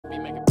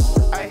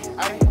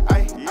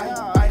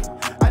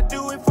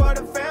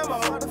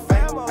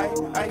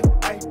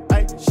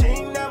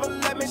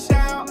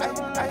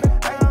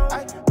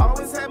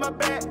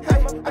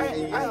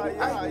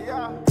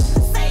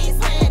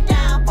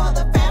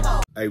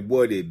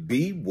what it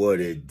be, what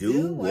it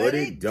do, what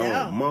it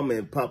don't. Mama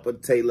and Papa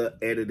Taylor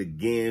at it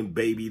again,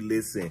 baby.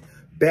 Listen,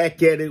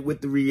 back at it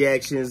with the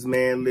reactions,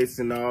 man.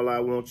 Listen, all I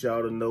want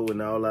y'all to know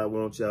and all I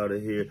want y'all to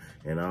hear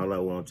and all I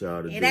want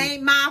y'all to do. It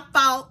ain't my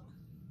fault.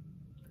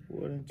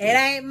 It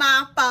ain't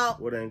my fault.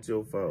 What ain't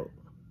your fault?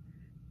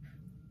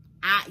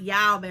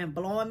 Y'all been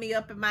blowing me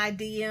up in my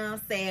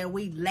DMs saying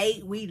we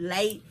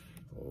late.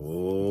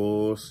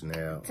 Oh,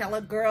 snap. Tell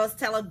her girls,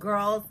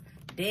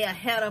 they're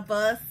ahead of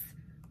us.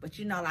 But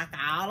you know, like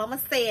all I'ma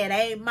say, it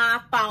ain't my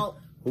fault.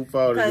 Who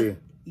fault it is?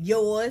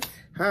 Yours.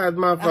 How's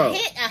my fault?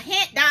 A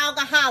hint, dog,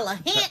 a holler.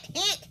 Hint.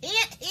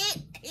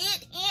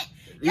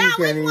 Y'all,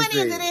 which one is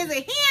it? Is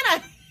it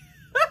hint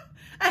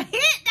a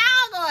hint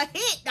dog or a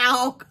hit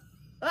dog?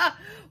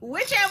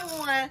 Whichever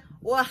one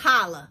will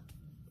holler.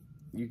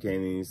 You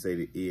can't even say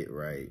the it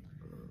right.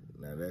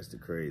 Now that's the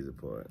crazy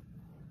part.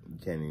 You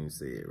can't even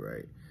say it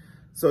right.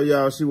 So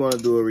y'all, she want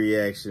to do a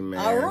reaction,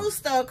 man. A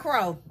rooster or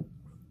crow?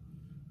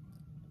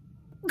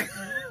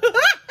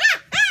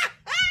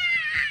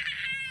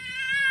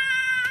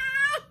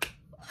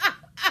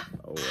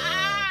 Oh,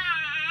 wow.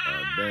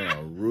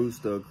 Damn,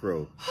 rooster or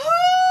crow?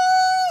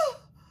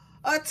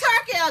 A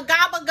turkey or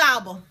gobble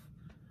gobble?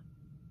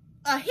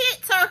 A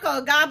hit turkey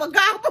or gobble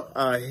gobble?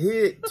 A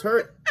hit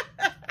turkey?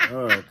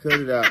 Cut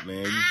it out,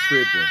 man. You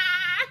tripping.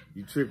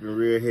 You tripping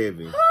real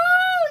heavy.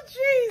 Oh,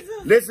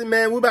 Jesus. Listen,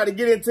 man, we about to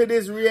get into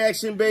this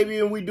reaction, baby,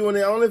 and we doing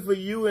it only for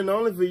you and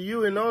only for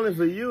you and only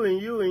for you and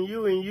you and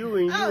you and you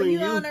and you and you. Oh, you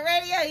on the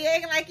radio? You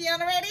acting like you on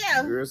the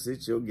radio? Girl,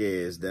 sit your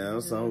gas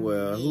down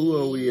somewhere. Who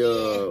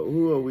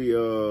are we,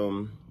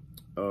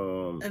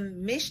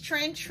 Miss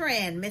Trinity.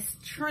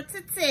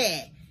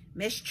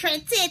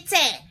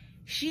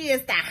 She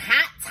is the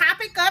hot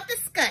topic of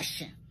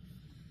discussion.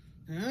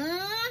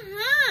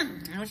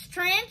 It's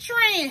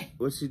trend.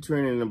 What's she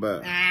trending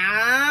about?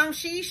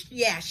 She's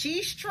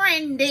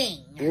trending.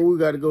 Where we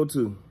got to go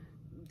to?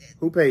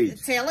 Who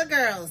page? Tell her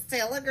girls.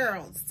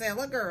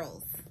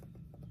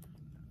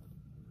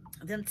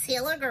 Them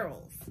Taylor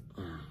girls.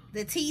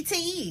 The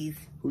TTs.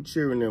 Who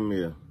cheering them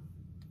here?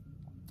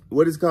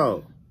 What is it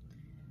called?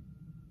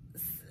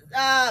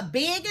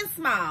 Big and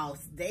Smalls.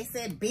 They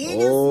said big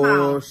and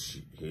Smalls.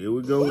 Here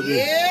we go with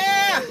this.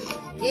 Yeah.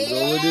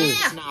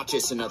 It's not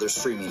just another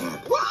streaming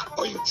app. What?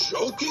 Are you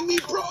joking me,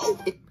 bro?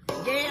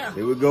 Yeah.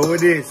 Here we go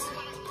with this.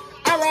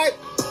 All right.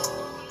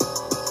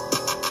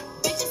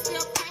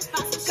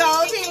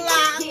 Golden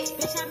line.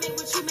 Bitch, I make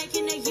what you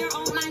making a year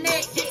on my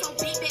neck. They so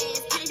big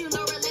bags. Can't do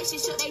no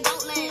relationship, they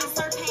don't last.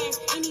 I surpass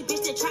any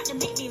bitch that tried to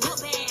make me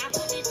look bad. I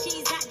put the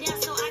cheese out there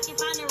so I can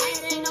find the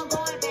red. Ain't no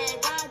going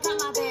bad. God got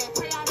my bad.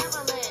 Pray I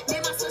never let.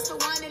 Then my sister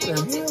one and they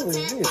gon' take a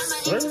test. My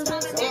ex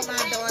told her that my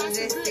daughter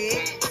just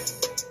did.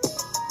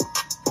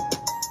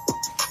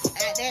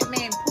 That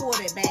man pulled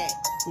it back.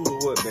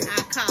 Pulled what back?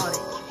 I caught it.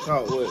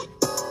 Caught what?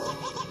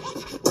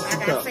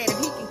 Like I said, if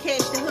he can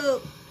catch the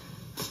hook.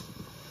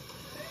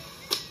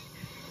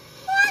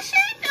 What's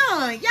she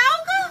doing?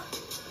 Yoga?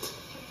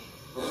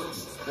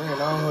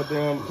 Spraying all her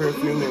damn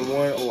perfume in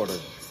one order.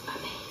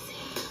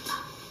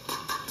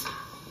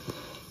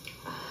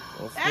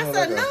 That's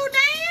a new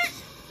dance?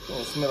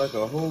 Don't smell like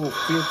a whole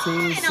 15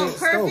 ain't no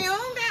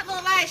perfume. That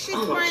look like she's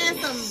spraying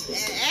some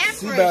air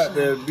she about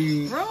to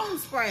be room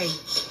spray.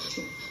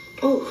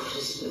 Oh,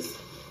 it's just...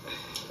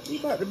 You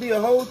about to be a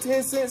whole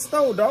 10-cent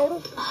store,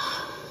 daughter.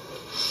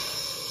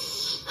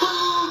 She's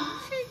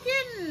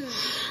getting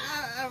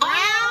aroused.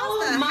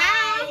 Oh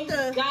my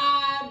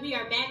God, we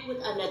are back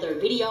with another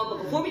video.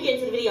 But before we get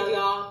into the video,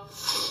 y'all,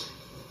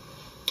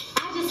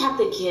 I just have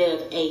to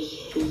give a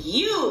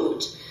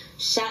huge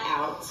shout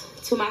out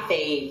to my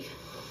fave,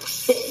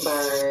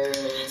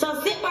 Scentbird.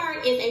 So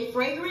Scentbird is a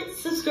fragrance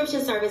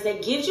subscription service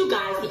that gives you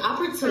guys the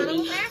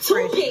opportunity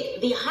to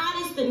pick the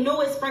hottest, the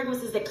newest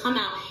fragrances that come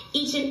out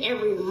each and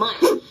every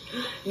month.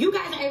 You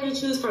guys are able to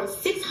choose from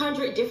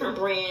 600 different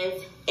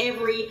brands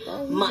every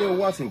month.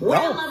 What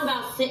I love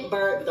about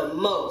Scentbird the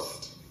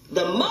most.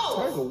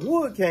 Tiger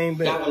Wood came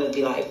back. Y'all gonna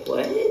be like,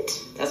 what?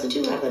 That's what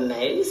you love the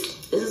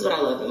most? This is what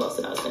I love the most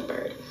about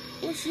Scentbird.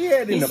 What she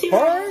had in the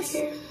purse?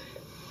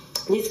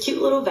 These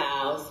cute little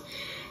valves.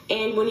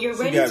 And when you're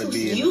ready to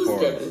use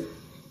them,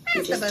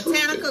 that's the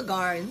botanical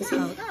garden.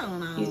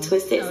 You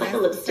twist it like a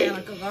lipstick.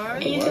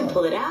 And you can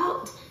pull it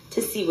out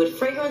to see what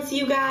fragrance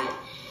you got.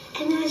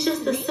 And then it's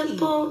just a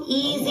simple,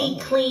 easy,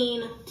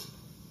 clean.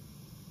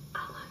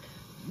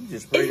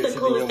 It's the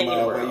coolest thing in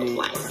the world.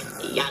 Like,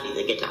 y'all need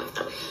to get y'all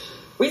stuff.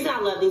 Reason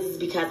I love these is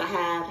because I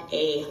have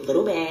a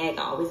little bag.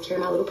 I always carry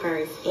my little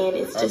purse, and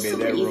it's just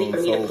super easy for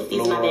me to put these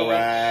in my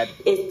bag.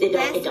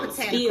 It don't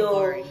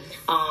spill,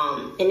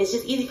 and it's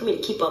just easy for me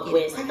to keep up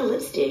with. It's like a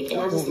lipstick,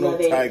 and I just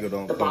love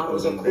it. The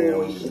bottles are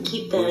cool. You can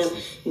keep them.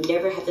 You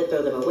never have to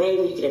throw them away.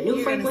 When you get a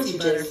new fragrance, you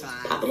just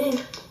pop it in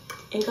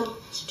and go.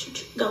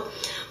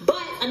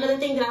 But another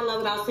thing that I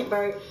love about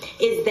Scentbird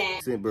is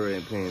that Scentbird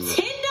ain't paying me.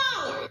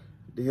 $10.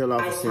 The hell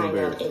off of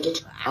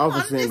Scentbird. Off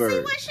of Scentbird.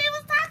 See what she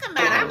was talking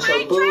about. I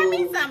might try me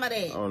some of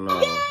that. Oh no.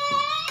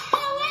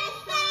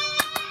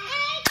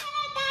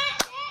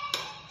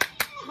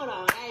 Hold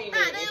on, I ain't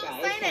they don't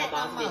say that.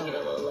 boss bitch get a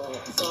little love.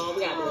 So we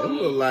gotta do it. Them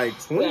look like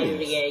We gotta do it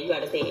twins. again. You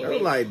gotta say it. They're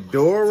like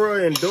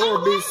Dora and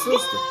Dora Big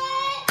sister.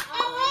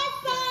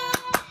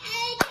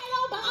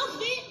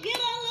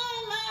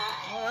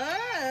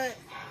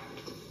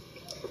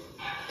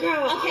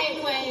 Girl, okay,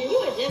 Quinn, you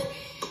were just,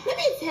 let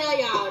me tell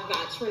y'all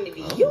about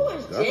Trinity. You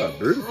was God, just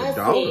beautiful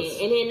daughters.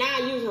 and then now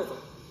you was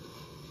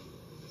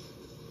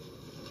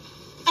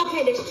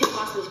okay, there's two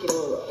hospitals get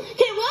on road.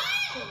 Can what?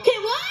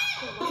 Can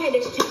what? Okay,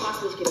 there's two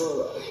hospitals get on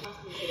road.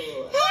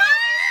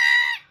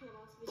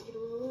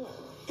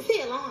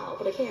 Say it loud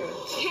for the camera.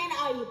 Can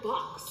I, you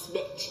boss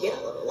bitch, get a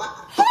little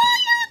loud. Who you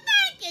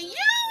thinking? You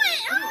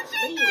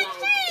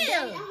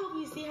and I hope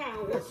you see how it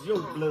works. That's your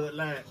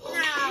bloodline. No, it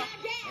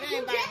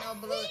ain't about no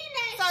blood.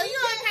 So you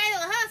okay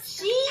with her?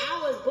 I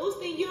was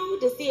boosting you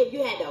to see if you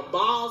had the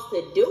balls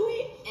to do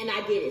it, and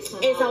I did it.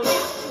 And so now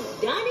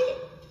you've done it,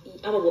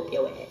 I'm gonna whoop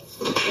your ass.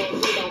 You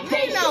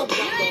ain't no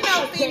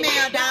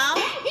female dog.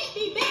 Don't hit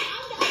me back.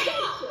 I'm the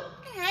dog.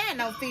 You ain't had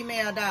no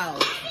female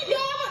dog.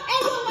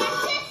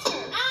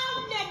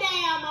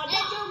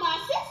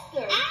 I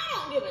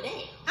don't give a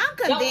damn. I'm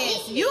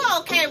convinced you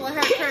okay with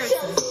her cursing. I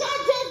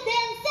just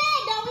damn said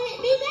don't hit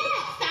me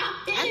back. Stop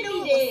I hitting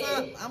knew me it was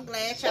then. up. I'm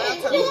glad y'all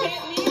You told me.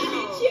 hit me, I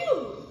hit you.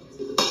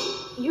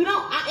 You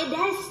don't,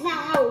 that's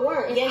not how it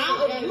works. So you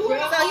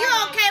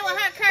okay with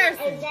her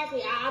cursing?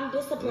 Exactly. I'm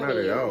disciplining Not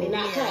at you. all. Do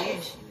not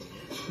cuss.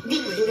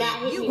 Do not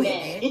hit me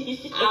back.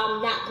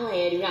 I'm not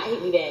playing. Do not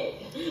hit me back.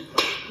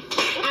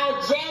 I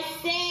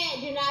just said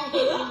do not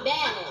hit me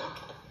back.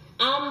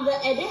 I'm the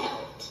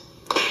adult.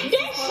 Do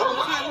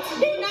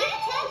not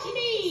touch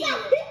me.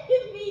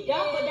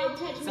 Don't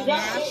touch me. So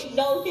now she's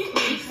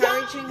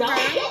encouraging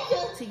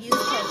her to use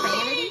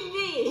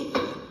profanity.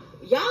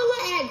 Y'all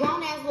look at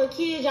grown ass little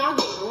kids. Y'all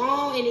get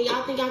grown and then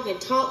y'all think y'all can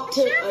talk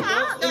to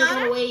adults any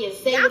kind of way and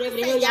say whatever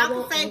the hell y'all want.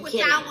 Y'all can say what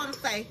y'all want to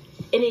say.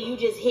 And then you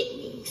just hit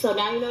me. So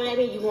now you know what I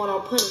mean? You going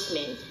on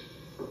punishment.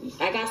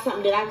 I got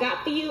something that I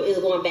got for you is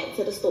going back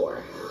to the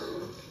store.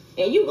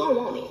 And you gonna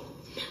want it.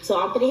 So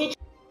I'm gonna hit you.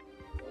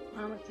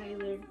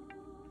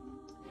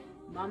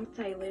 Mama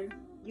Taylor,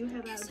 you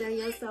have outdone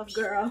yourself,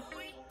 girl.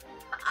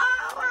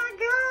 Oh my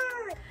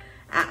God.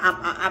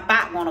 I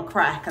about want to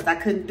cry because I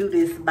couldn't do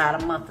this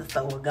about a month or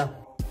so ago.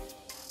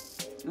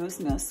 Oh, it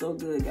smells so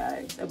good,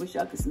 guys. I wish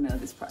y'all could smell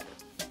this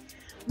product.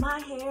 My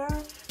hair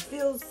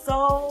feels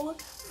so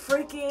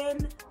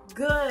freaking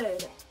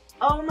good.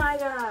 Oh my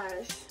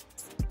gosh.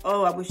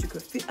 Oh, I wish you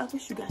guys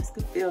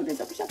could feel this.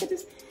 I wish I could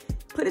just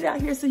put it out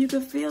here so you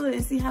could feel it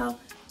and see how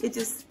it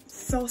just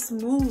so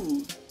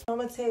smooth.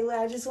 Mama Taylor,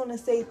 I just want to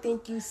say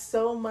thank you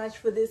so much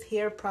for this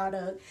hair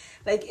product.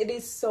 Like, it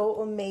is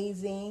so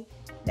amazing.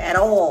 That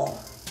oil.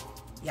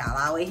 Y'all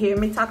always hear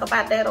me talk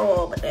about that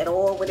oil, but that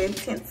oil with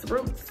intense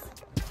roots.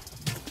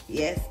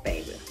 Yes,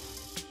 baby.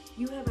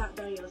 You have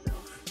outdone yourself.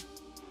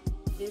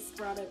 This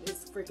product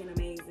is freaking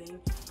amazing.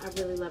 I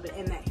really love it.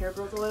 And that hair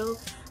growth oil,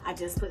 I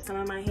just put some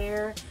in my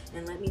hair,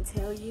 and let me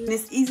tell you,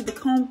 it's easy to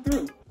comb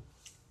through.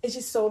 It's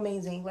just so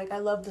amazing. Like, I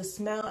love the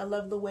smell. I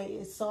love the way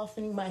it's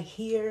softening my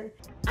hair.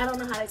 I don't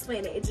know how to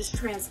explain it. It just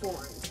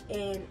transformed.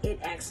 And it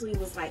actually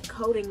was like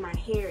coating my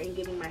hair and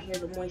giving my hair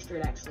the moisture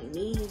it actually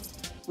needs.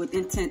 With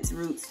Intense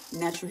Roots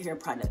natural hair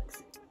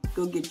products.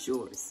 Go get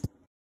yours.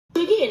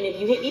 Again, if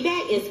you hit me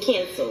back, it's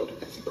canceled.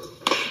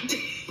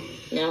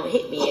 Now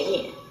hit me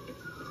again.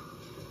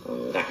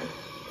 Okay.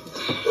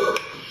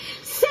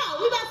 So,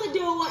 we're about to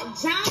do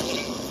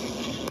Giant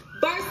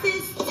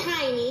versus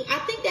Tiny. I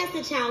think that's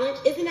the challenge.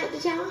 Isn't that the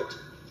challenge?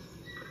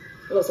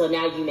 Oh, so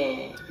now you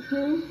mad.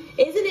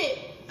 Isn't it?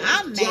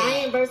 I'm mad.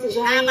 Giant versus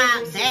Giant. How about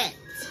versus that?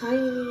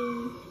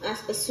 Tiny. I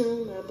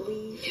assume, I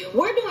believe.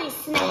 We're doing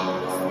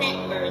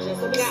snack versions.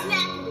 So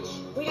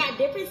we got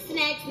different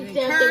snacks and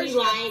stuff that we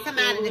like.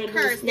 Somebody to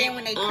curse, then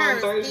when they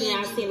curse, version.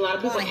 I've seen a lot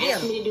of people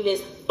ask me to do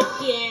this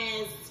funky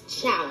ass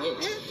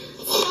challenge.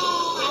 So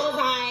I was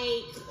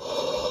like,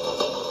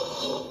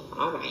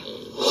 all right.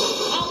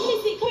 Oh, let me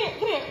see. Come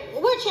here.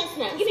 Where's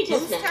Chestnut? Give me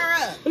Chestnut.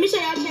 Let me show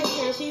y'all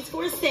Chestnut. She's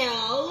for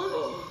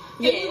sale.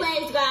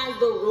 Anyways, guys,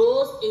 the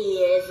rules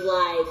is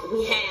like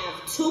we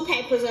have two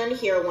papers under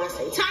here. One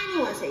say Tiny,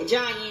 one say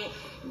Giant.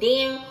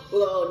 Then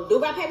we're gonna do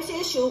rock, paper,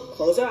 scissors, shoot.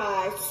 Close our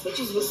eyes.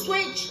 Switches will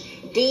switch.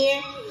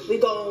 Then we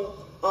gonna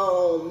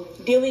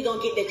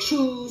get to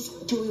choose.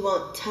 Do we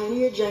want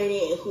Tiny or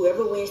Giant? And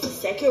whoever wins the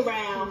second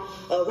round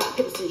of rock,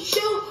 paper, scissors,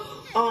 shoot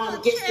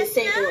gets to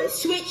say do it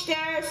switch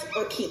theirs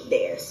or keep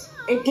theirs.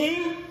 And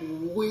then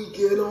we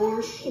get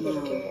our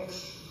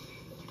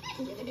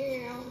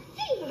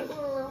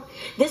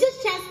This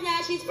is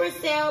Chestnut. She's for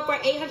sale for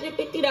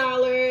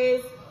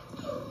 $850.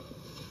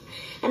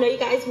 I know you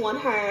guys want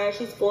her.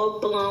 She's full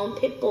blown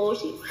pit bull.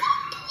 She just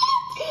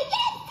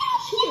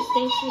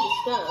thinks she's the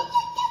stuff.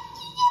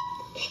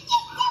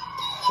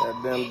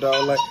 Goddamn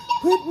dog, like,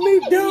 put me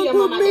down,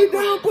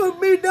 put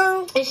me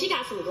down. And she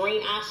got some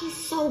green eyes. She's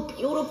so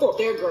beautiful.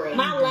 They're green.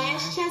 My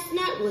last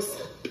Chestnut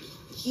was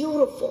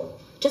beautiful.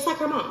 Just like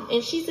her mom.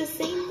 And she's the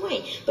same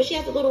way. But she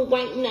has a little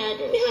white nut.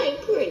 Hi,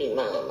 pretty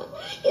mama.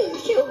 You're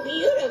so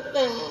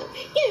beautiful.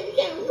 You're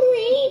so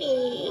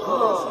pretty.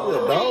 Oh, she's a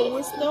dog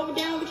nuggets over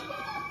down?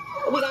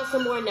 We got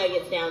some more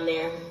nuggets down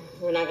there.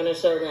 We're not gonna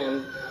show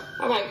them.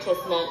 All right,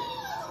 Chestnut.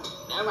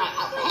 All right.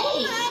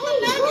 Hey,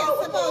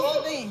 Nuggets supposed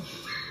to be.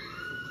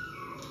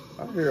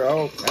 I hear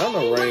all kind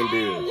of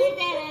reindeer. We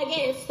better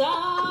get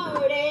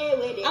started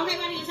with it. Okay,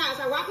 ready? Time.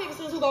 So rock, paper,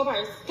 scissors, who go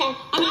first? Okay.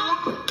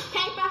 Rock,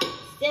 paper,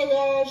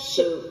 scissors,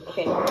 shoot.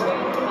 Okay. 5,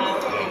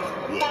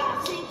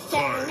 6,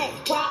 7,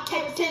 8. Rock,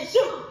 paper, scissors,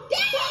 shoot.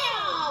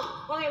 Damn!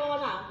 Okay, one more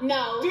time.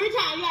 No. 3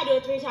 times. You gotta do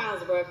it 3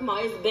 times, bro. Come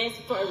on, it's the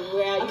best for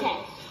real. Okay.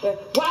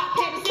 Rock,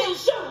 paper,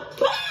 scissors, shoot.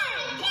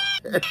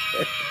 Okay.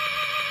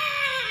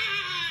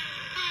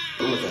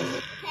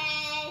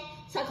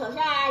 So close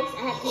your eyes. I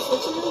have to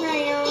switch them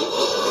around.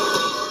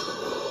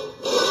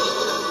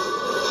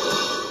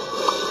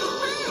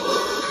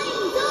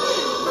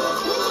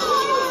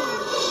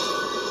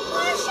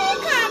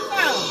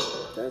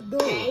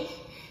 Okay.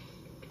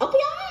 Open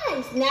your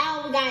eyes.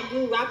 Now we gotta do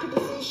rock, paper,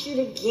 scissors, shoot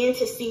again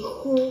to see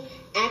who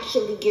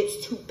actually gets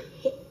to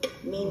pick.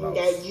 Meaning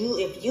that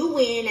if you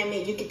win, I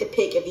mean you get to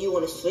pick if you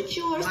want to switch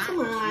yours to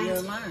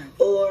mine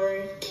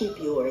or keep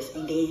yours.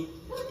 And then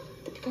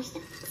the picker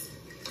snaps.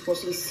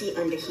 Once we see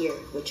under here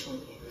which one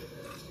you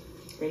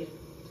ready?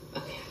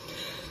 Okay.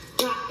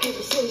 Rock,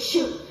 paper, scissors,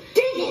 shoot.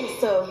 Dang it!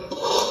 So.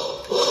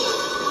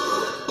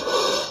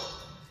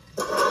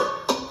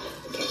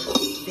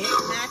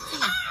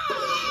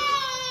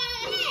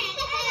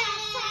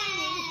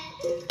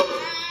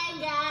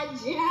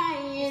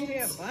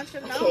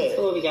 Okay,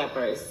 what we got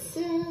first?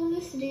 So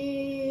let's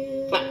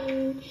do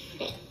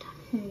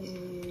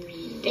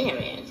damn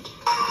it.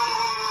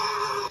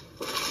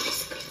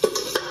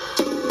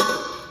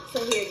 So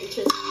here, get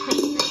your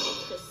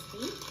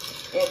crispy.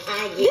 And I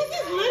get this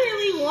is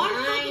literally one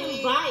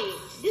fucking bite.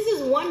 This is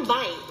one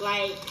bite.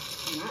 Like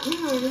not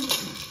none.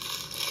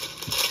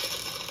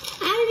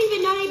 I didn't even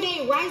know they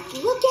made rice.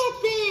 Look at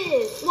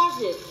this. Watch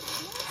this.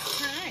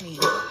 Tiny.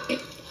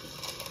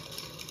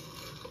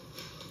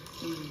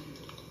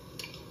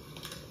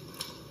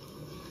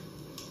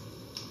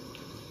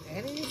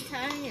 That is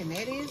tiny and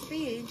that is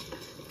big.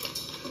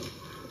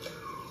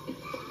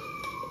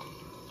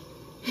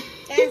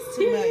 That's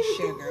too much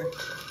sugar.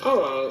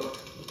 Alright.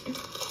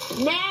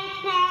 Next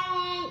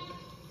challenge.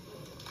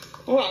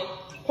 Alright.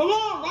 Come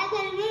on, that's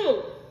what you do.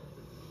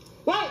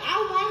 Wait, I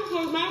want to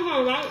my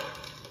turn, right?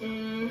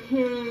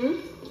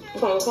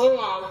 Okay, hold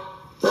on.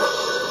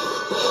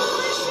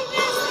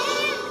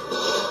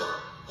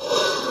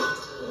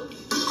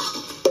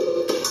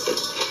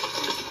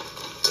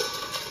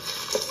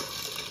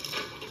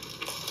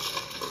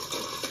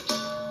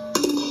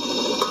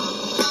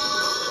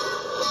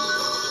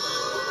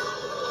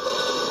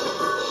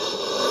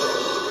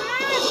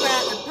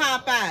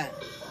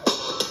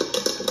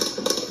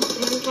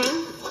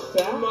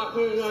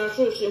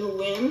 Who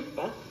win?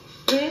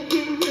 Dang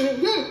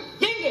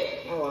it!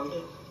 I won.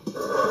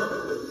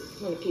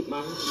 I'm gonna keep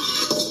mine.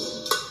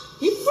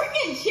 You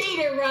freaking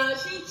cheater, bro.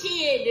 She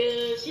cheated,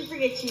 dude. She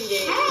freaking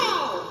cheated. How?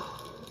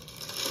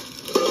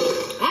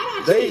 How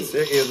did I cheat?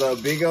 This is a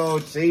big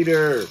old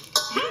cheater.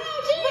 How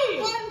did I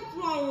cheat?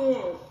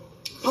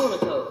 I want a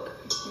Coke.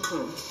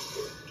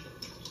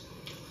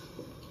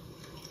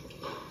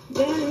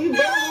 Damn, you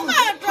better. I'm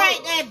gonna drink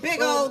that big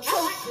old Coke.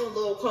 I like a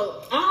little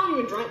Coke. I don't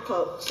even drink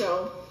Coke,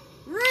 so.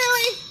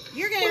 Really?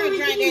 You're gonna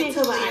drink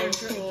that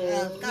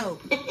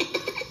Coke?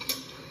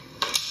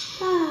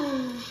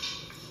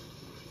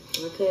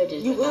 I could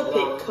just. You will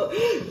pick Coke.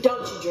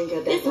 Don't you drink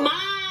it? It's mine.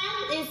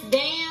 It's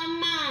damn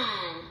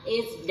mine.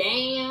 It's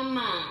damn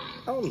mine.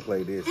 I want to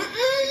play this.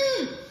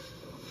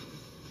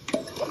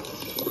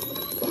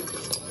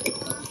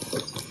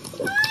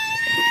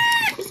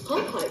 This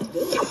Coke quite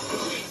good.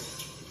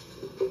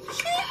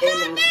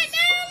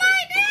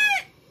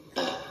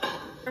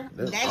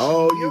 That's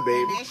all you,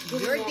 baby. That's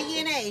your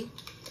DNA.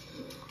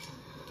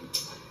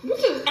 You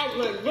just act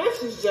like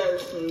this is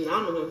just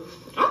phenomenal.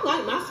 I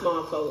like my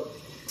small Coke.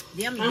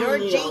 Them your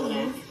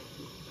genes.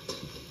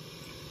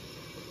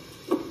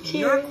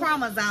 Your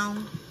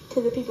chromosome.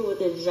 To the people with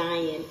the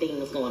giant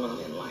things going on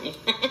in life.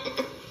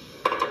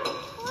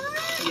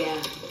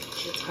 Yeah,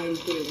 your tiny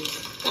things.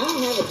 I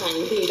don't have a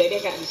tiny thing, baby. I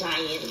got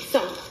giants.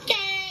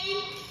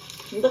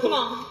 Okay. But come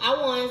on, I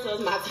won, so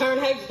it's my turn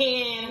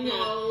again.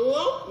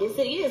 No. Yes,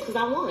 it is, because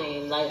I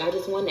won. Like, I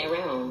just won that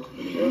round.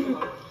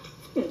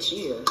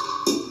 Cheer.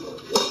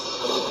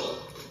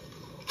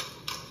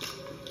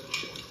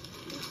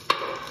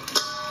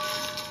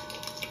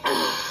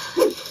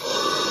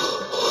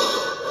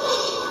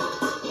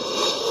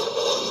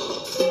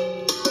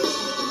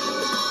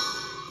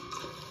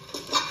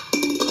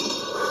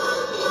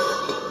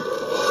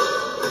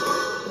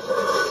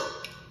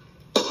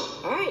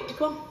 All right,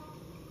 come on.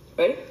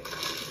 Ready?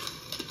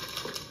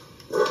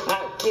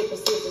 Alright, paper,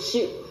 scissors,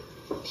 shoot.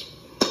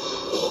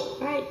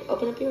 Alright,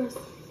 open up yours.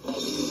 I'm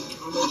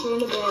gonna turn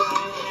the bell. I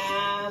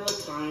have a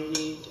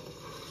tiny.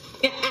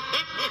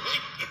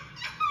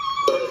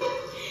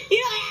 You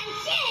don't have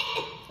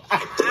shit!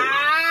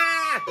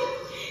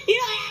 You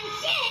don't have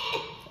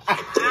shit!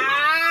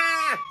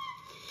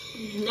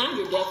 Now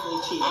you're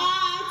definitely cheating. I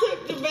took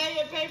the bag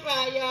of paper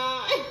out,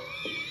 y'all.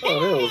 Oh,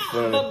 that was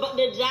funny. But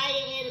the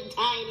giant and the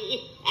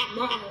tiny.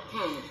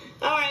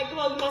 All right, come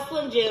on, give my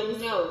Slim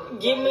Jims. No.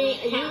 Give me,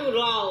 you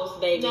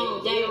lost, baby. No,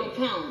 that don't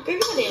count. Give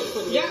me my damn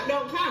Slim Jims. That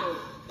don't count.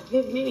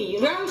 Give me you.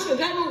 That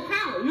don't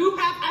count.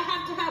 I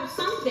have to have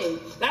something.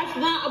 That's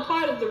not a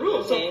part of the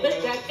rule. So Okay.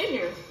 put that in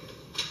there.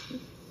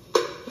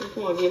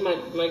 Come on, give my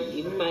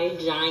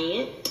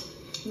giant.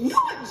 You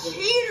a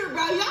cheater,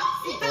 bro. Y'all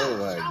see Oh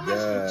my how much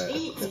God.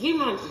 you cheat. Give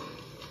my.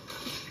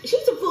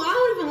 She's a fool. I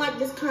don't even like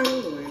this kind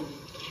anyway.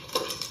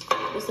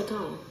 What's it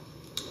called?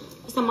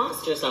 It's a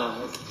monster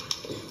size.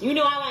 You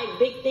know I like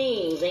big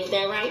things, ain't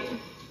that right?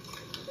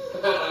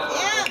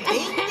 Yeah,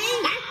 big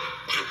thing.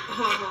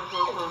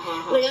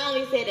 Look, I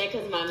only said that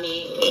because my man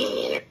came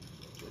in.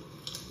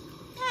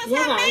 That's Yeah,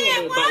 not I ain't bad,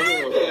 anybody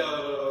what? who-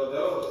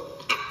 No.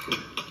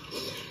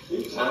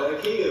 You trying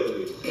to kill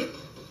me.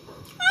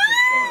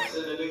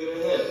 Send a nigga to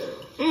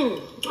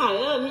heaven. I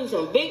love me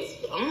some big.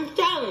 I'm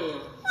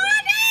telling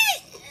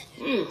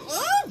you.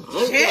 Oh,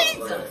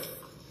 Jesus.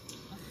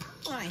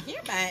 I want to hear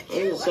about it.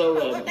 It's I so don't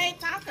know good. what they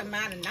talking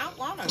about and don't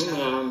want to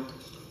know.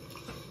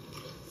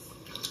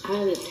 I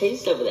have the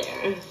taste over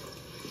there.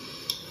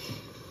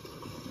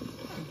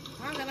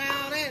 Talking all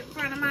that in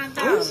front of my dog.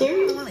 Are you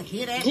serious? I don't want to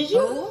hear that. Did you?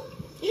 fool.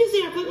 You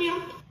see her put me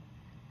on?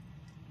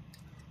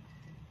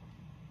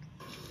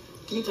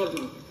 You told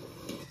me.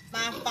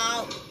 My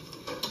fault.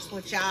 That's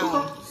what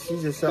y'all. She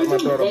just shot my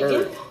daughter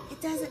bird.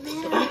 It doesn't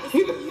matter.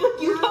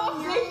 You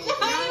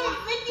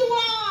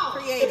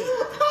Created.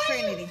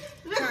 Trinity.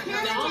 Turn The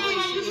her only way into you what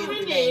can she is do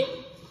today.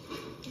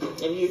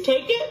 if you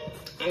take it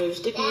and you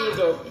stick it in your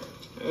throat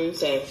and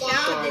say, Y'all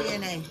sorry.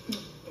 DNA.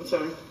 I'm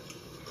sorry.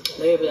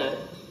 Leave that.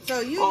 So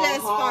you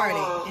just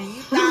farted and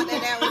you thought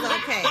that was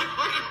okay.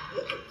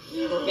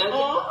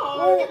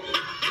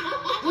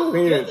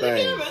 Weird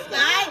thing.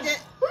 I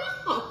just,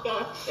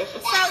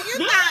 so you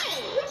thought.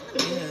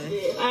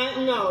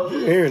 No.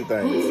 Hearing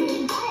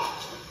things.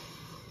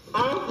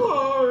 I'm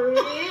sorry.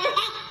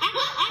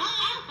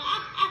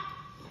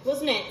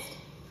 What's next?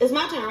 It's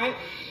my turn, right?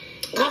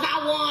 Because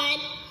I won.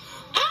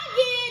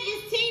 Again,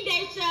 it's Team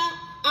Daisha.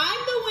 I'm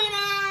the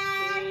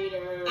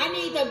winner. I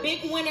need the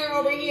big winner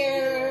over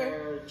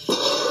here.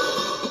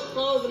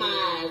 Close my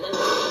eyes.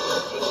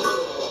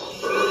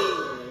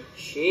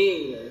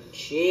 Cheater.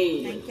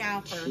 Thank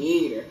y'all for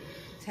Cheater.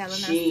 telling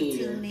us to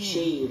tune in.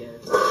 Cheater.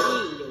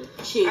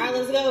 All right,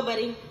 let's go,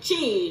 buddy.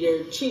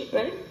 Cheater.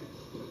 Ready?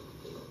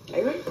 Are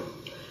you ready?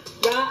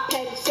 Rock,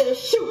 paper, scissors,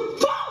 shoot.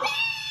 Boom!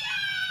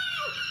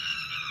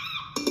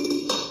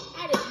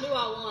 I just knew I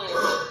won.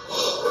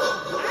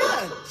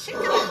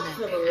 Chicken in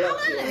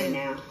there.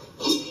 Now.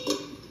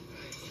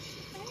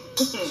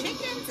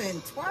 Chickens and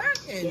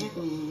twerk and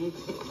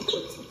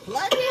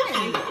plugging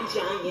and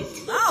Giants.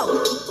 oh,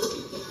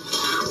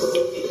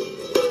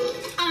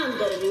 I'm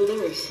gonna do the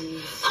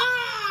Reese's. Oh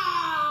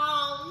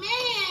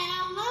man,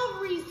 I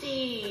love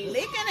Reese's.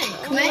 licking and I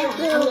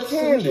clapping. love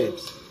Candy.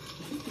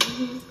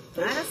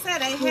 Like I said,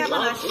 they having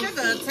a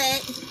sugar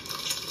attack.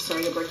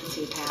 Sorry to break into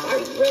your I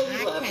pal. really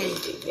I love can't.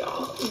 Reese's,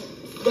 y'all.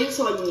 That's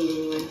all you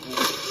need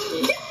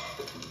anyway.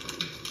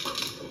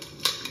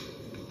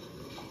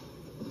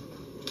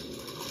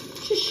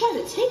 Just try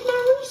to take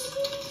my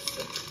Reese's.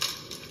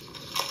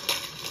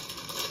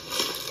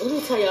 Let me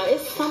tell y'all,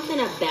 it's something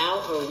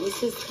about a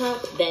Reese's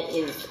cup that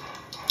is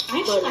I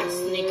actually like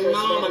Snickers better.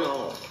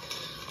 phenomenal.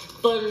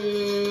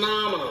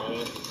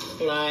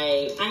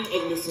 Like, I'm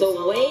ignorant.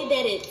 the way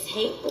that it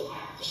tastes,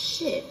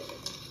 shit.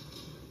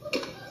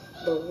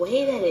 The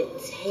way that it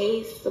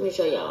tastes, let me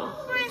show y'all.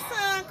 My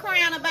son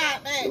crying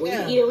about that. When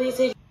girl. you eat a Reese's,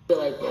 you feel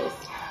like this.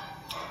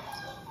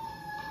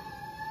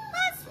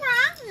 What's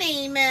wrong,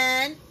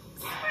 Neiman?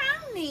 What's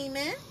wrong,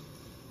 Neiman?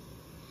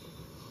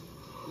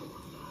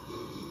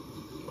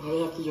 Why do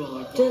you have to do it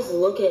like that? Just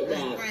look at My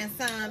that.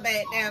 grandson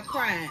back there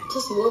crying.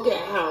 Just look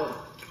at how.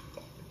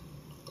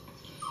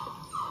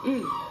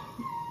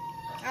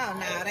 Oh no,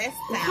 that's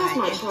That's not.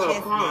 my It's child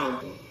just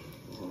crying.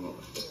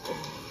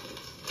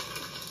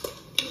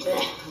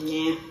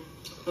 Nah,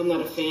 I'm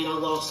not a fan. I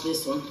lost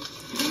this one.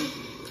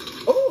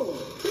 Oh,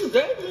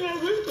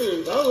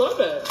 Reese's. I love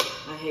it.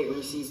 I hate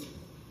Reese's.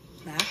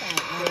 I got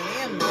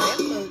one of them. That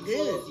look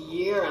good.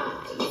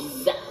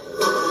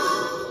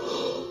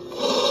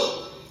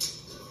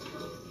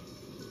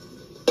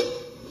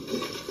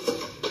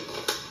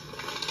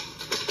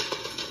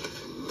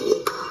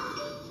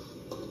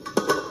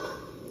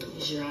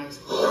 Close your eyes.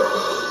 Close your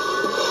eyes.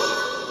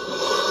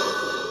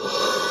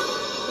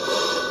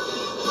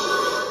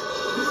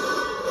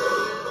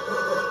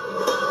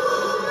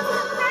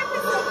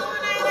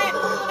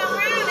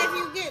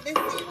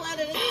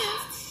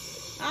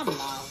 I'm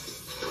lost.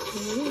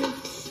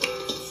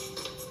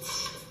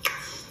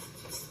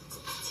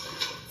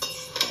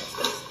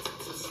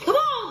 Come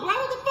on, bro.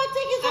 What the fuck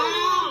taking so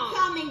long?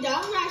 Coming,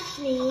 don't rush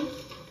me.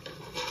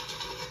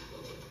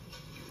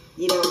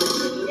 You don't rush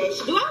me,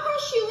 Daisha. Do I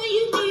rush you when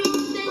you do your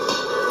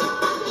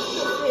thing?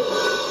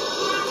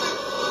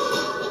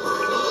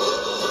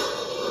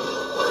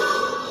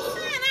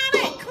 Man, all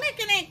that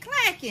clicking and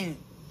clacking,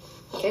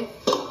 Okay.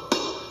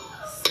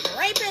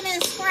 scraping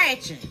and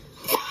scratching.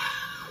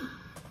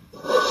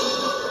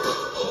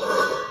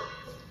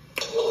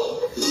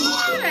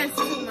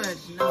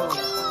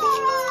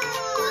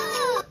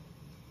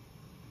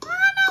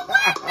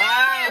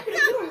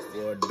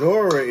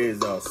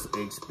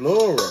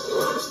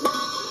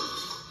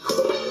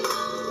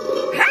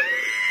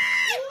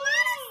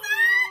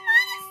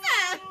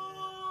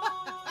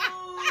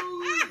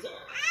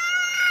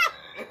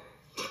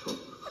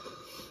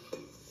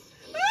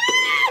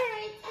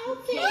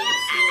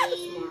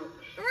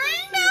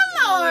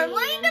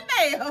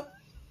 hell?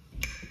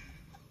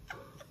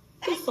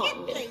 Just salt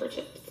and vinegar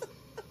chips.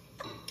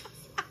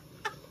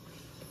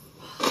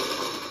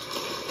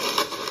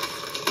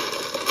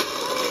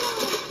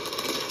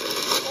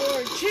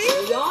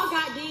 Y'all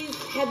got these.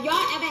 Have y'all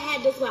ever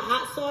had this with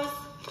hot sauce?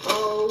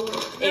 Oh,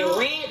 and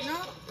ranch? No.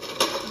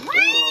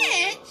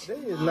 Ranch?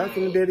 They is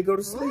knocking the daddy go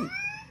to sleep.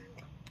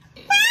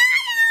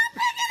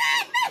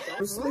 Go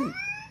to sleep.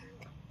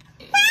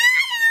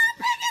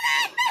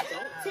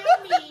 Don't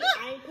tell me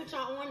I ain't put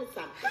y'all on to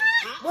something.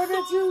 Hot What did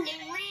sauce you? and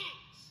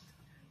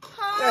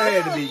ranch. That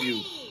had to be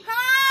you.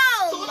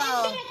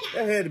 Hold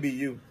That had to be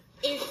you.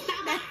 It's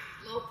summer.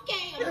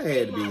 Okay. That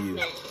had to be you.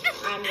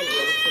 I'm a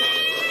little snack.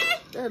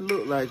 That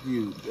looked like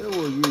you. That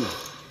was you.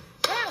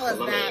 That was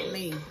not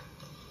me.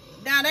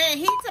 Now that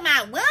he talking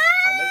about what?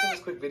 I'm making this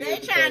quick video They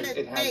trying because to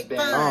it has make been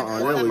fun.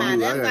 that was you.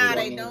 That's I how got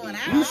they it. doing.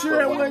 You sure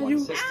that wasn't you?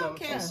 system,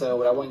 care. and so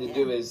what I wanted to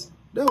do is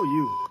That was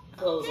you.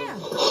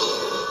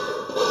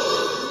 Closing.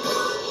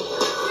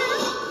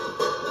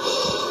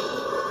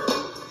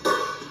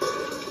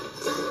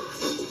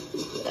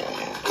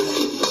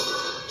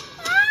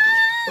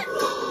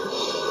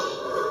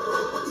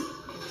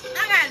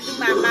 I gotta do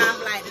my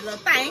mouth like the little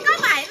thing. Go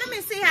back. Let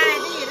me see how I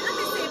did it. Let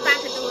me see if I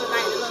can do it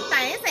like the little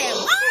thing. It said,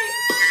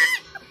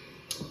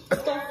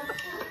 what?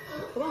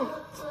 Come on.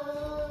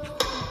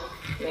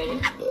 Ready?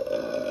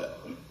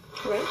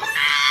 Ready?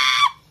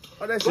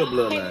 Oh, that's your Rock,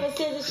 bloodline. paper,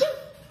 scissors, shoot.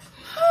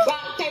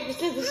 Rock, paper,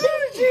 scissors,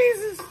 shoot.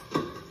 Jesus.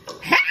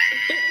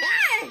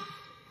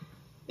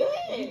 Go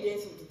ahead. You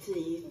dance with the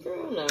teeth.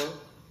 Girl, no.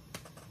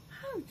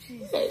 Oh,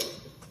 Jesus. Hey.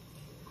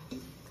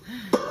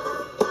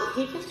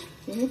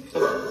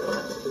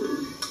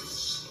 Mm-hmm.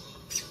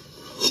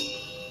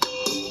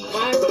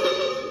 Why is it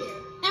here?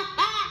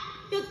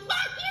 Because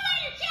fuck you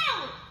ain't a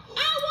challenge. I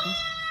won.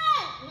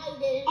 No, you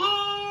didn't.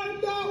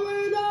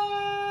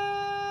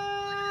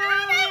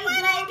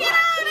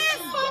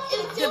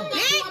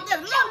 The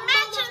little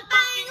matching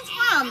things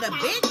from the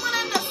big one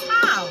and the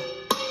small.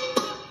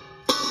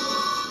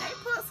 They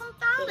put some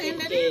thought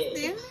into this,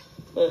 didn't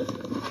they?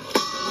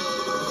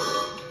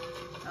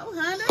 Oh,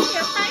 honey,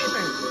 your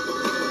favorite.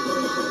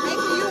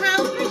 Making you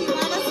hungry, you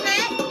want a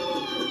snack?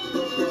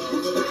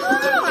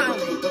 Oh,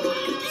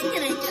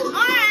 thinking it just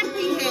R.I.P.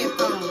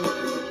 headphones.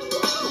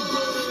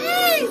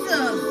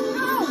 Jesus.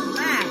 Oh,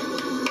 my.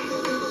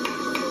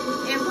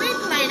 If we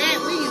play that,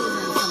 we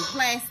using some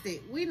plastic.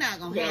 We not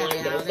going to have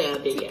that all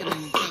that kicking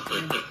and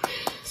kicking.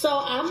 So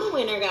I'm the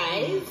winner,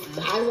 guys.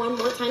 I won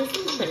more times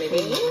than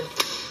Trinity.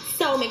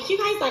 So make sure you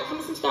guys like,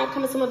 comment, subscribe,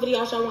 comment some more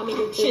videos y'all want me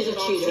to do. She's a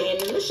cheater.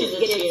 And let's just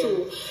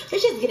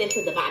get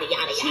into the body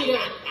yada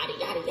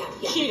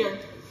yada. Cheater.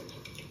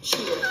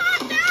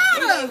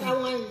 I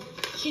won.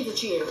 She's a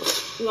cheater.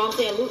 You know what I'm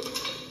saying, Luke?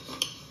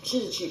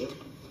 She's a cheater.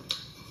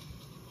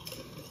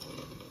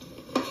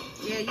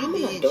 Yeah, you I'm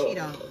did an adult. cheat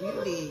on.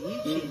 You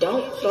did. You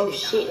don't throw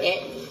shit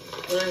at me.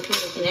 And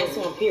that's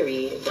on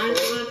period. All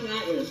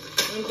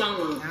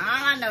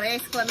I know,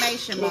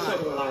 exclamation mark. What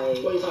are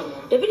you talking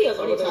about? The video's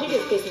on there, but she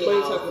just pissed me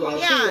off.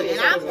 Yeah, and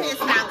I'm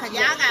pissed off because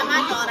y'all got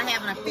my daughter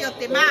having a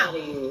filthy mouth. I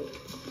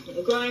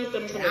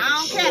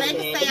don't care. They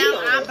can say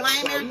I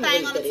blame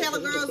everything on the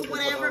telegirls or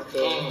whatever,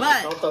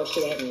 but don't throw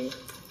shit at me.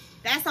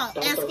 that's on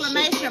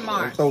exclamation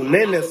mark. Throw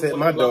Nennis at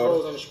my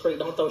daughter.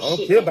 Don't throw I don't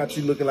shit care at about me.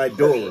 you looking like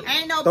Dora.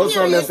 Ain't no Throw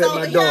something periods else at over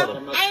my here. daughter.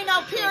 Ain't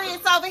no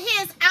periods over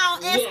here. It's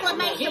on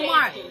exclamation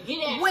mark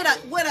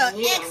with a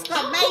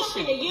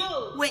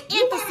exclamation with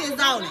emphasis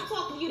on it. I'm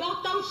talking to you.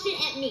 Don't throw shit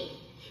at me.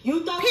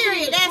 You throw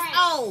Period. shit at That's me.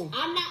 old.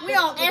 We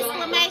on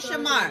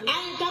exclamation mark. I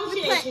didn't throw We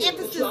shit put at you.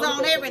 emphasis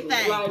on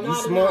everything. You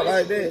smart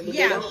like that?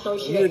 Yeah.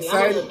 You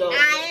excited?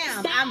 I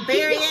am. I'm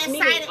very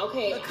excited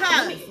Okay.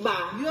 because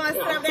you want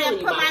to sit up there and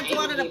put my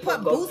daughter to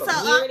put boots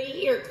up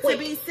to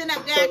be sitting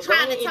up there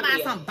trying to tell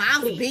about some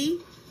boss B.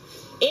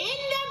 In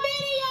the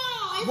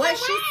video. What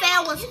she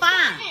said was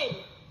fine.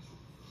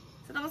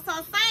 So that's what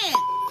I'm saying.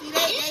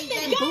 See,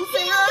 they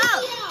boosting her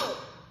up.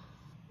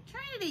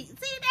 Trinity, see,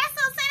 that's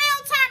what I'm saying. They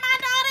don't turn my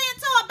daughter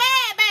into a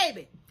bad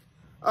baby.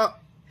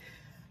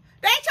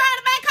 They trying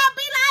to make her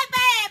be like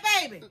bad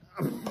baby.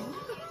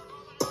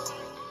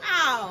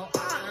 Oh,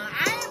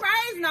 I ain't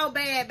raised no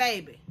bad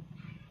baby.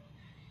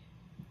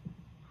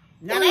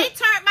 Now they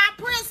turned my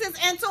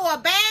princess into a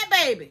bad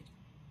baby.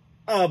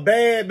 A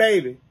bad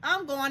baby.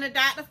 I'm going to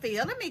Dr.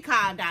 Phil. Let me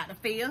call Dr.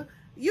 Phil.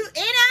 You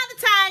any other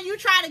time you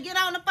try to get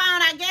on the phone,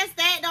 I guess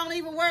that don't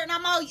even work no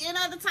more. Any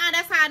other time,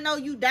 that's how I know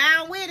you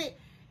down with it.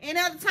 Any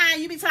other time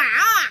you be trying,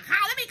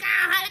 let me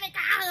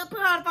call her, put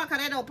her on the phone, because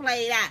they don't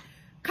play it out.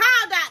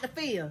 Call Dr.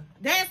 Phil.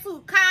 That's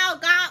who call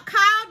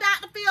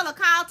Dr. Phil or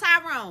call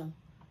Tyrone.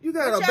 You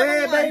got Whichever a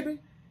bad one. baby?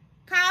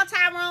 Call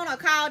Tyrone or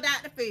call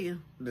Dr. Phil.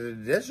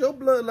 That's your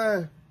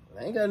bloodline.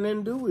 I ain't got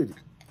nothing to do with it.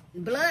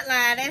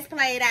 Bloodline, that's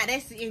played out.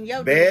 That's in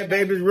your Bad DNA.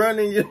 babies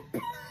running you.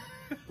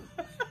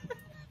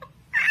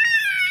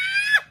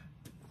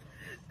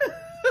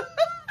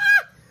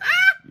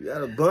 You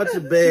got a bunch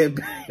of bad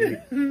babies.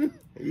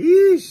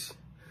 Yeesh.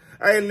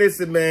 Hey,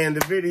 listen, man.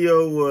 The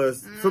video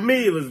was, for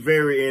me, it was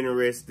very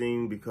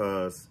interesting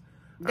because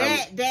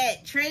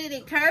That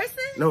Trinity cursing?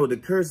 No, the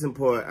cursing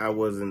part I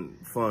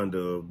wasn't fond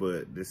of,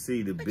 but to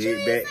see the but big you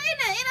back. didn't say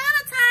that. In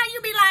other time,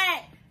 you be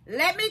like,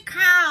 let me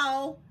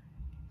call.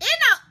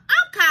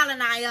 I'm calling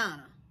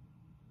Ayana.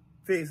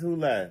 Fix who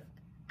live?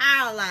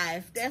 Our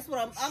life. That's what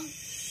I'm calling.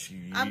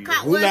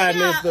 Who live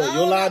messed up?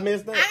 Your live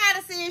messed up? I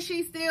gotta see if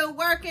she's still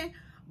working,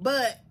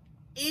 but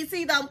it's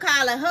either I'm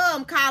calling her,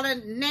 I'm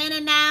calling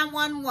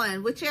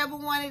 9911, whichever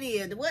one it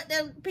is. What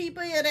them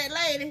people here, that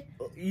lady?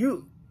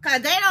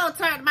 Cause they don't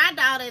turn my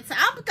daughter into.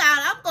 I'm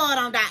going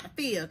on Dr.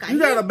 Phil. You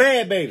got a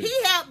bad baby.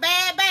 He helped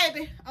bad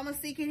baby. I'm gonna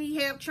see can he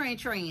help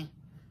Trin.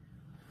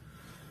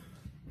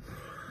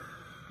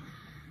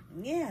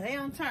 Yeah, they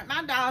don't turn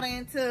my daughter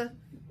into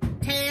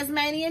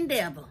Tasmanian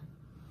devil.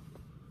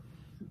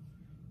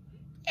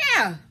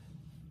 Yeah.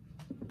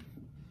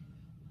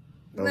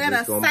 Let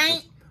a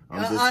saint.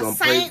 A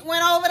saint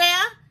went over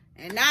there,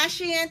 and now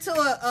she into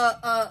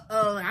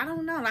I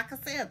don't know, like I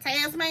said, a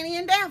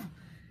Tasmanian devil.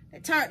 They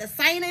turned the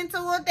saint into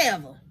a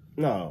devil.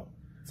 No.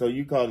 So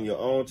you calling your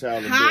own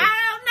child a devil?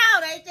 I don't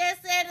know. They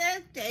just said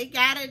that they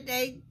got it.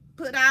 They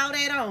put all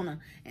that on her.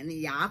 And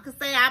y'all can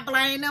say I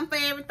blame them for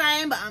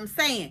everything, but I'm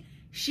saying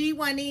she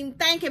wasn't even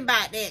thinking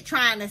about that,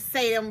 trying to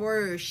say them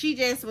words. She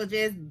just was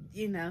just,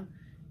 doing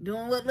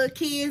what little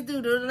kids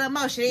do to the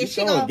emotion.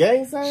 She gonna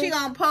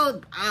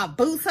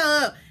boost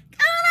her up.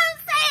 Go on,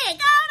 say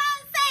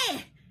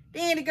it.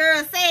 Then the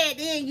girl said,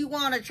 then you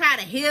want to try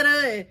to hit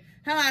her and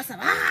tell her some,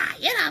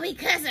 you don't be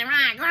cussing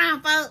around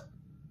grown folk.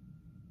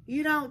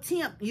 You don't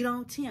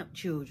tempt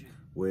children.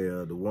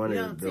 Well, the one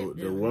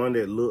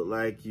that looked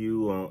like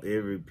you on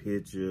every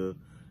picture,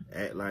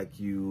 act like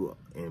you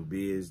in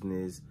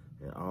business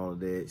and all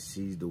that,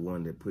 she's the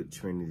one that put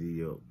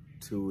Trinity up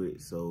to it.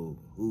 So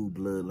who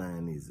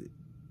bloodline is it?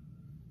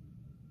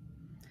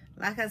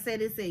 Like I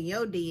said, it's in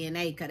your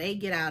DNA because they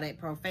get all that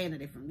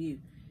profanity from you.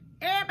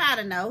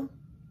 Everybody know.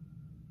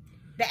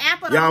 The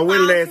apple don't fall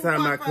too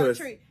far from the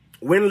tree.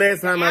 When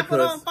last time I cussed? The apple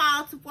don't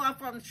fall too far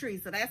from the tree,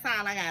 so that's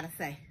all I got to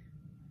say.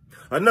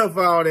 Enough of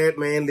all that,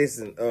 man.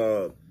 Listen,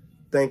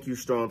 thank you,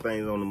 Strong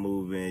Things on the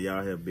Move, and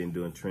y'all have been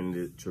doing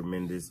tremendous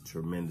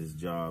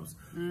jobs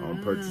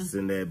on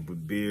purchasing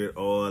that beard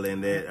oil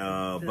and that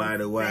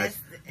body wash.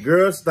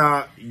 Girl,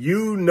 stop.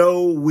 You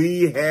know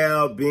we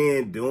have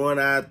been doing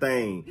our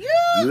thing.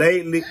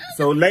 Lately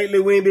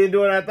we ain't been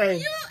doing our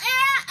thing.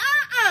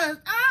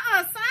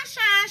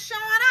 Sunshine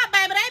showing up,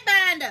 baby.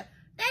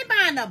 They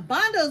buying the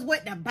bundles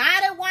with the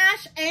body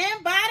wash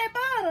and body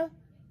butter.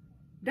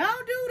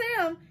 Don't do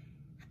them.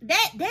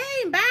 They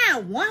ain't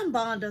buying one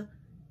bundle.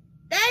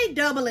 They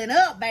doubling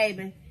up,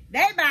 baby.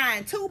 They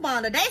buying 2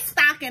 bundles. They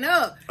stocking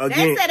up. Again,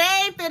 they said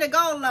they ain't finna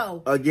go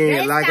low. Again,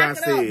 they like I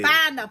said, up,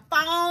 buying the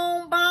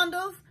phone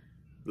bundles.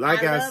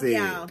 Like I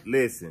said,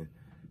 listen,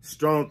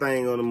 Strong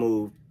Thing on the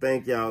Move.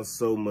 Thank y'all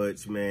so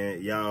much,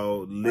 man.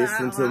 Y'all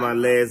listened to my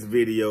last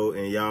video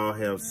and y'all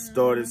have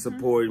started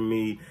supporting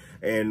me.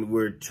 And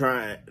we're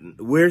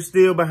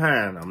still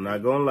behind. I'm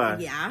not gonna lie.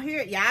 Y'all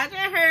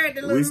just heard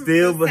the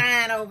little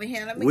sign over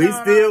here. We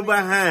still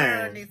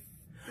behind.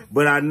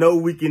 But I know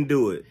we can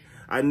do it.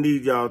 I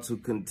need y'all to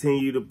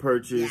continue to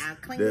purchase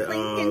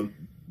the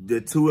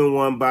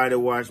 2-in-1 body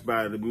wash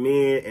by the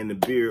men and the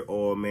beard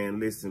oil, man.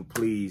 Listen,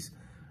 please.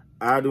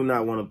 I do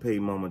not want to pay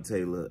Mama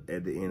Taylor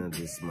at the end of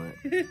this month.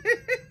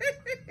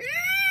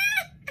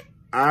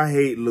 I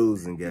hate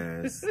losing,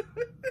 guys.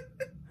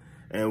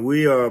 And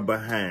we are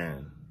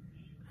behind.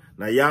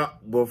 Now, y'all,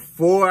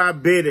 before I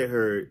betted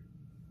her,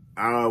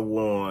 I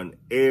won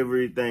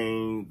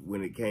everything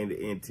when it came to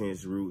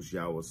Intense Roots.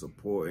 Y'all was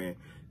supporting.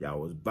 Y'all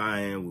was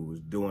buying. We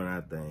was doing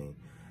our thing.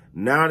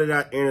 Now that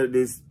I entered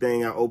this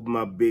thing, I opened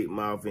my big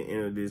mouth and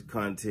entered this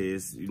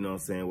contest, you know what I'm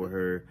saying, with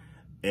her.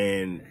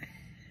 And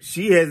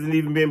she hasn't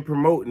even been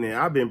promoting it.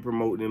 I've been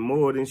promoting it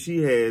more than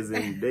she has.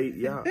 And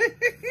y'all,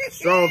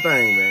 Strong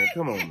Thing, man.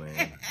 Come on,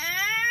 man.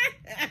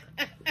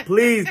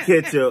 Please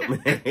catch up,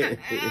 man.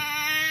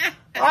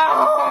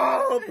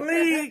 Oh,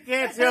 please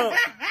catch up.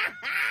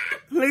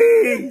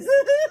 Please.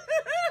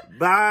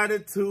 Buy the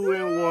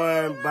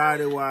 2-in-1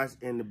 body wash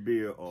and the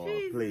beard oil.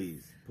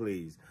 Please,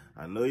 please.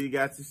 I know you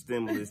got your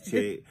stimulus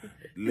check.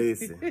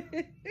 Listen.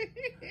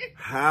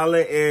 Holler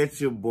at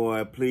your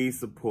boy. Please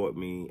support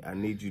me. I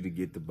need you to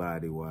get the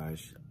body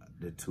wash.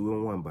 The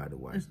 2-in-1 body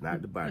wash,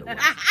 not the body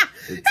wash.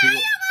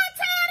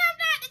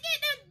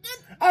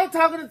 I'm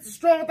talking to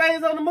Strong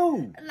Things on the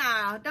Move.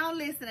 No, don't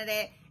listen to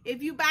that.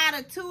 If you buy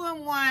the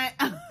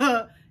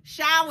 2-in-1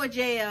 shower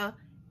gel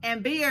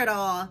and beard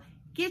oil,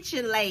 get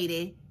your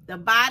lady the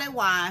body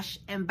wash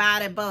and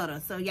body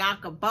butter so y'all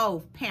can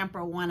both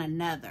pamper one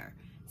another.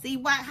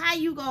 See, how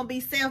you gonna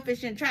be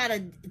selfish and try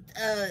to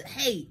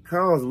hate?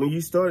 Cause when you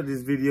started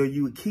this video,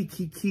 you were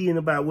keying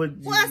about what.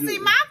 Well, see,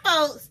 my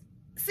folks,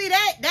 see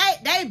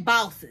they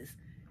bosses.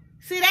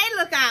 See, they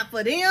look out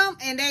for them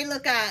and they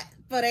look out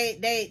for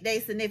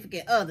they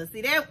significant others.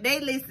 See, they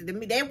listen to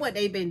me. That's what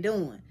they've been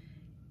doing.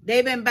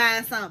 They've been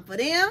buying something for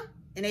them,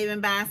 and they've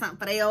been buying something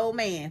for their old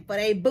man, for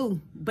their boo.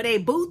 But they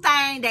boo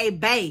thing, they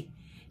bae.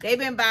 They've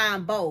been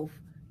buying both.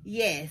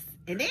 Yes.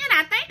 And then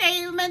I think they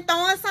even been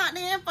throwing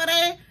something in for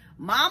their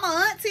mama,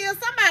 auntie, or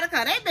somebody,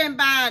 because they been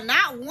buying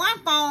not one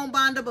phone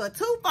bundle, but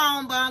 2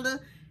 phone bundles.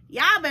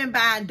 Y'all been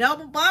buying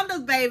double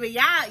bundles, baby.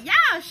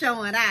 Y'all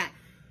showing out.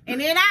 And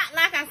then,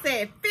 like I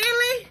said,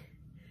 Philly,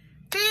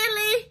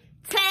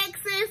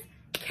 Texas,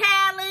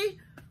 Cali.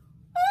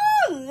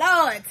 Oh,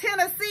 Lord.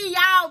 Tennessee,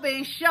 y'all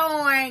been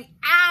showing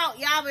out.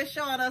 Y'all been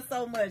showing us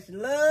so much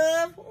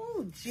love.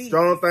 Oh, geez.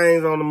 Strong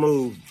things on the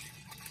move.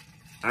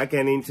 I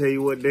can't even tell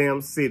you what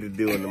damn city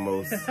doing the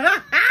most.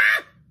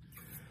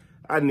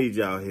 I need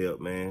y'all help,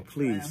 man.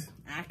 Please.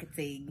 Well, I could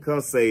tell you.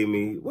 Come save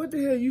me. What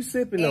the hell you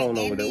sipping on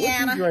over there?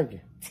 What you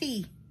drinking?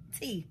 Tea.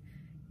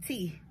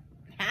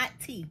 Hot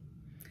tea.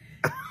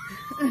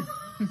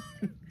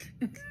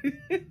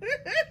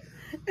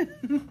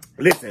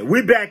 Listen,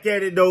 we back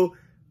at it, though.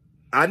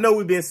 I know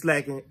we've been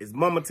slacking. It's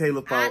Mama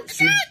Taylor's fault.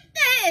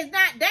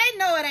 They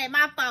know it ain't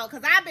my fault,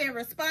 because I've been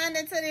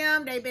responding to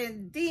them. They've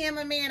been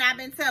DMing me, and I've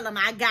been telling them,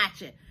 I got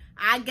you.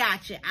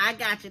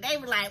 They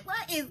were like,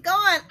 what is going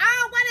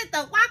on? What is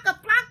the Waka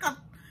Flocka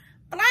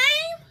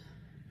flame?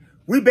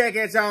 We back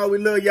at y'all. We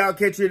love y'all.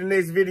 Catch you in the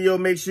next video.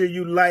 Make sure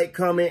you like,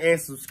 comment,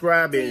 and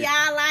subscribe.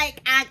 Y'all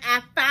like,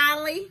 I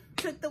finally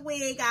took the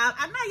wig off.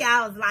 I know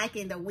y'all was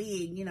liking the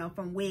wig, you know,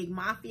 from Wig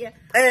Mafia.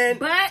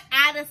 But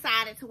I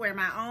decided to wear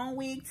my own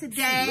wig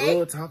today.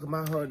 Lord, talking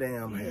about her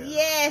damn hair.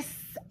 Yes.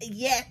 I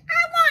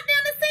want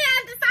them to see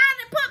I decided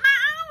to put my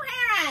own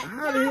hair out.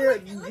 How the hell?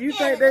 You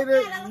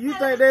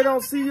think they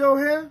don't see your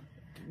hair?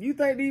 You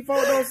think these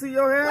folks don't see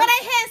your hair? Well,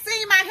 they hadn't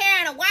seen my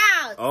hair in a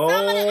while. Oh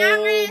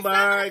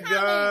my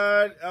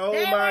God.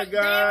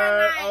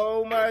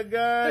 Oh my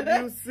God.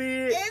 You see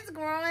it? It's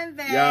growing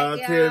back. Y'all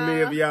tell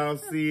me if y'all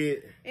see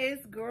it.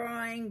 It's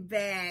growing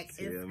back.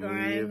 Tell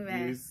me if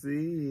you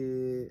see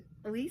it.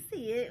 We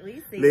see it.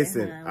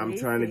 Listen, I'm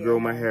trying to grow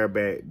my hair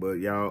back, but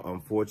y'all,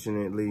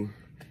 unfortunately,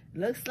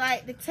 looks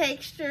like the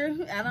texture.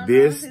 I don't know.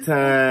 This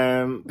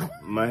time,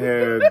 my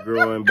hair is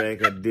growing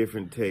back a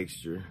different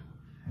texture.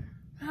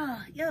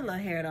 Oh, your little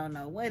hair don't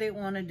know what it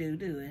want to do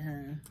it,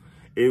 huh?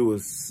 It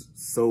was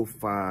so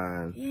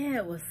fine. Yeah,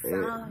 it was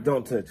soft.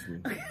 Don't touch me.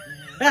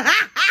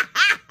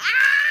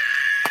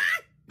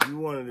 You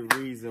one of the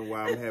reasons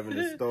why I'm having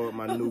to start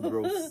my new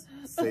growth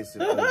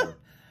session over.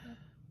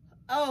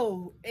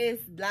 Oh,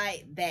 it's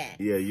like that.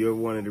 Yeah, you're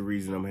one of the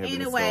reasons I'm having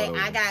to start over.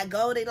 I got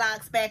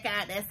Goldilocks back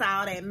out. That's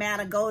all that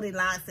matter.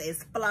 Goldilocks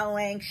is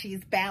flowing.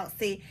 She's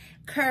bouncy,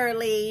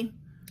 curly.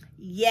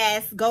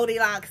 Yes,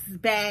 Goldilocks is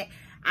back.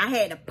 I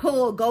had to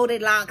pull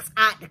Goldilocks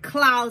out the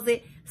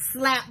closet,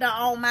 slapped her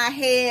on my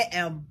head,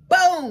 and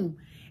boom,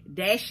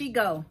 there she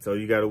go. So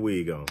you got a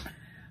wig on.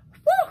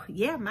 Woo,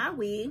 yeah, my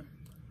wig.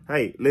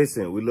 Hey,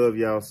 listen, we love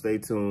y'all. Stay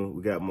tuned.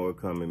 We got more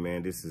coming,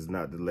 man. This is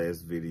not the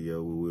last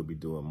video. We will be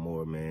doing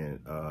more, man.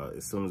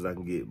 As soon as I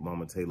can get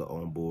Mama Taylor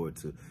on board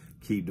to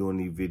keep doing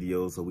these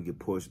videos so we can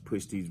push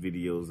these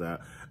videos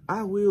out,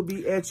 I will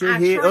be at your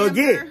head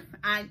again.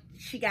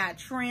 She got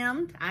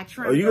trimmed. I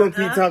trimmed her. Are you going to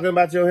keep talking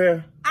about your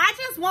hair? I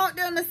just want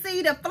them to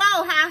see the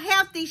flow, how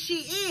healthy she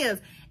is.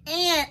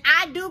 And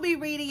I do be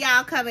reading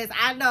y'all comments.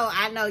 I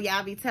know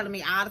y'all be telling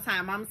me all the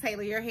time, Mama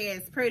Taylor, your hair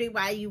is pretty.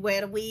 Why you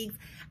wear the wigs?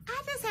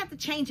 I just have to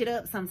change it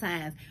up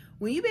sometimes.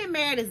 When you've been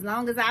married as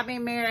long as I've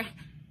been married,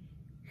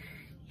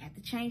 you have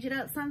to change it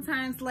up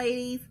sometimes,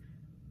 ladies.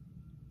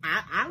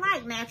 I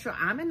like natural.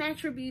 I'm a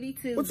natural beauty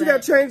too. What you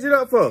got to change it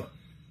up for?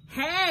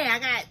 Hey,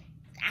 I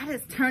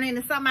just turn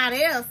into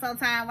somebody else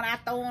sometimes when I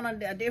throw on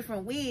a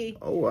different wig.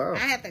 Oh, wow. I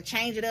have to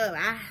change it up.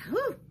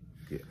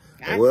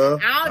 Well,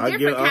 all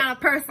different kind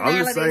of personalities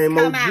I'm the same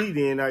come OG out.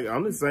 then.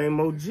 I'm the same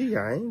OG.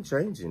 I ain't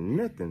changing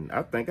nothing.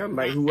 I think I'm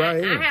like who I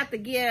am. I have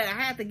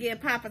to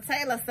give Papa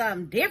Taylor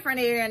something different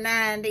here in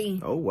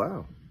 90. Oh,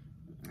 wow.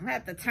 I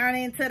have to turn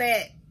into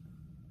that.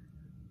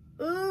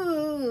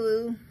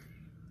 Ooh.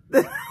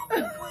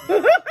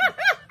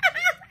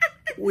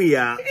 We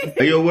out.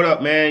 Hey, yo, what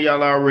up, man?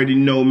 Y'all already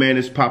know, man.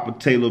 It's Papa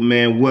Taylor,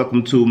 man.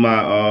 Welcome to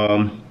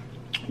my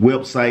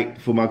website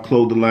for my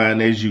clothing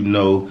line. As you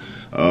know,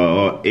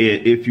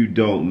 if you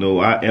don't know,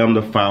 I am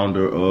the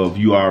founder of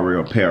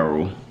URL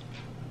Apparel.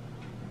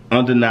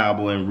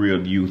 Undeniable and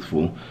real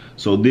youthful.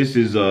 So this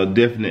is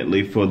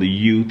definitely for the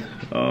youth.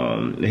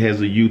 It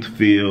has a youth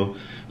feel.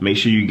 Make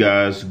sure you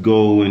guys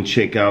go and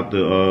check out the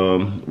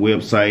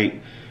website,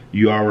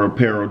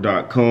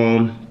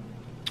 urapparel.com.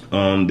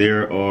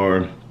 There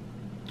are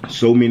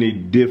so many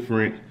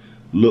different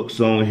looks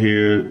on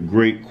here.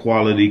 Great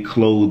quality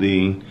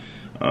clothing,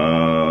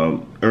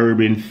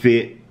 urban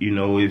fit. You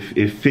know, if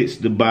it fits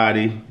the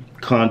body,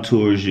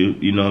 contours you.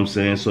 You know what I'm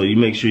saying? So you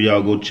make sure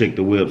y'all go check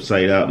the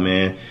website out,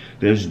 man.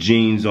 There's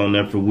jeans on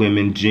there for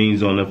women,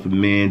 jeans on there for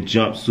men,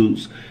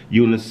 jumpsuits,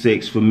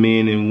 unisex for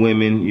men and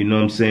women. You know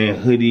what I'm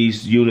saying?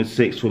 Hoodies,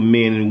 unisex for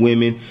men and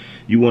women.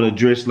 You want to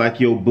dress like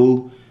your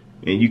boo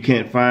and you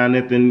can't find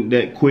nothing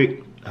that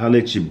quick, holla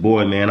at your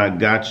boy, man. I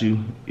got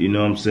you. You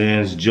know what I'm saying?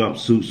 It's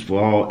jumpsuits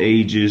for all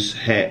ages,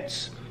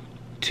 hats,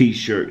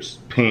 t-shirts,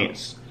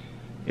 pants,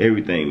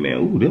 everything, man.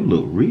 Ooh, them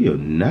look real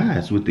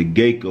nice with the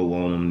gecko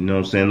on them. You know what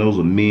I'm saying? Those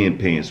are men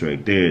pants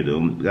right there,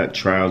 though. Got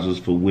trousers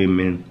for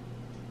women.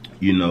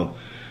 You know,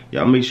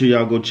 y'all make sure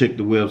y'all go check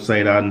the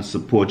website out and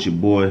support your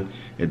boy.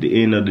 At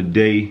the end of the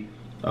day,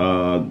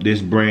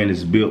 this brand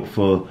is built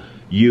for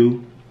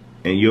you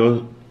and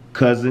your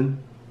cousin,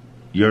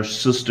 your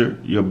sister,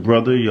 your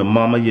brother, your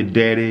mama, your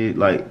daddy.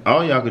 Like,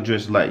 all y'all could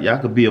dress like. Y'all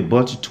could be a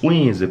bunch of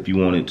twins if you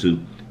wanted to,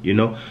 you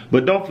know.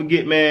 But don't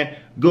forget, man,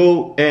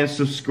 go and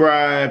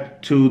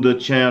subscribe to the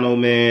channel,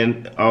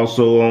 man.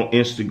 Also on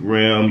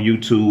Instagram,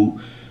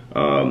 YouTube,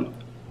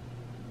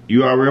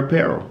 URL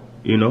Apparel,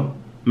 you know.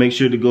 Make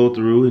sure to go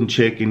through and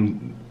check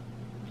and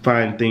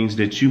find things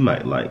that you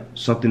might like,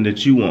 something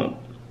that you want,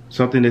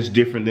 something that's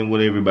different than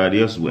what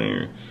everybody else is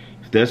wearing.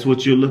 If that's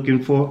what you're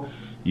looking for,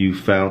 you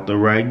found the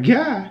right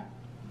guy.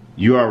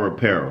 URL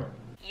Apparel.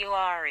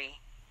 Uari,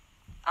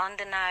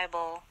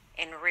 undeniable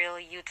and real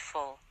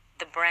youthful,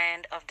 the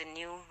brand of the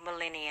new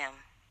millennium.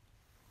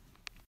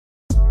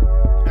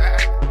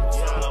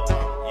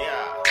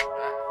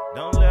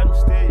 Don't let them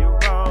steer you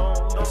wrong.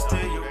 Don't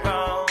steer you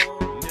wrong.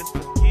 This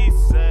for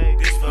keep's sake.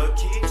 This for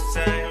keep's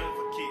sake.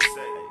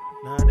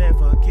 Nah, that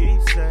for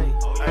keep's sake.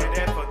 Oh, yeah,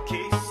 that for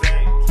keep's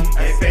sake.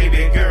 Hey,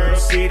 baby girl,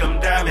 see them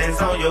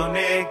diamonds on your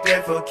neck.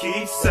 That for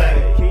keep's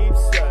sake.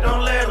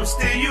 Don't let them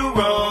steer you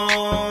wrong.